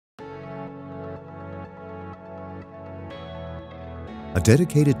A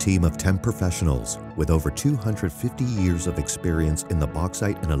dedicated team of 10 professionals with over 250 years of experience in the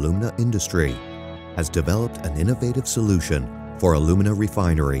bauxite and alumina industry has developed an innovative solution for alumina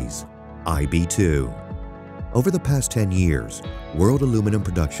refineries, IB2. Over the past 10 years, world aluminum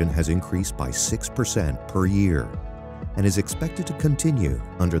production has increased by 6% per year and is expected to continue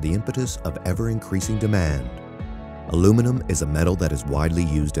under the impetus of ever-increasing demand. Aluminum is a metal that is widely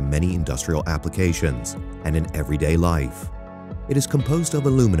used in many industrial applications and in everyday life. It is composed of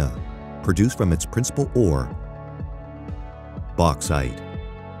alumina, produced from its principal ore, bauxite.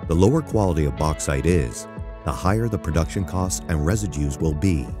 The lower quality of bauxite is, the higher the production costs and residues will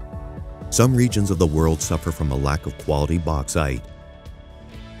be. Some regions of the world suffer from a lack of quality bauxite.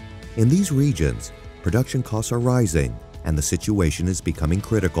 In these regions, production costs are rising and the situation is becoming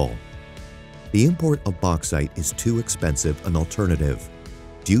critical. The import of bauxite is too expensive an alternative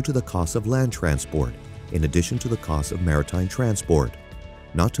due to the cost of land transport in addition to the cost of maritime transport,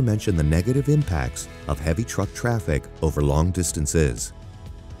 not to mention the negative impacts of heavy truck traffic over long distances.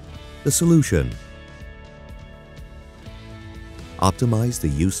 The solution: optimize the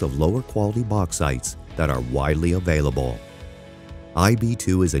use of lower quality bauxites that are widely available.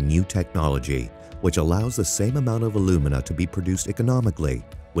 IB2 is a new technology which allows the same amount of alumina to be produced economically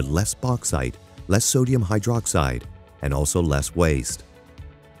with less bauxite, less sodium hydroxide, and also less waste.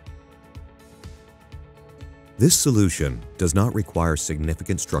 This solution does not require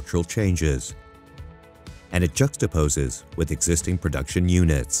significant structural changes, and it juxtaposes with existing production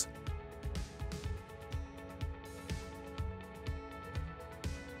units.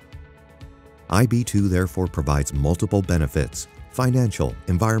 IB2 therefore provides multiple benefits: financial,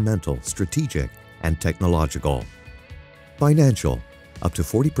 environmental, strategic, and technological. Financial: up to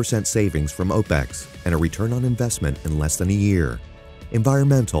 40% savings from OPEX and a return on investment in less than a year.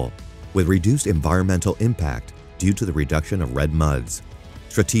 Environmental: with reduced environmental impact due to the reduction of red muds.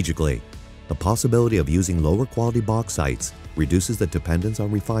 Strategically: the possibility of using lower quality bauxites reduces the dependence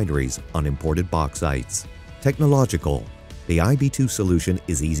on refineries on imported bauxites. Technological: the IB2 solution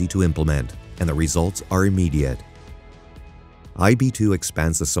is easy to implement and the results are immediate. IB2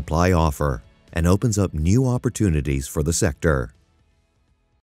 expands the supply offer and opens up new opportunities for the sector.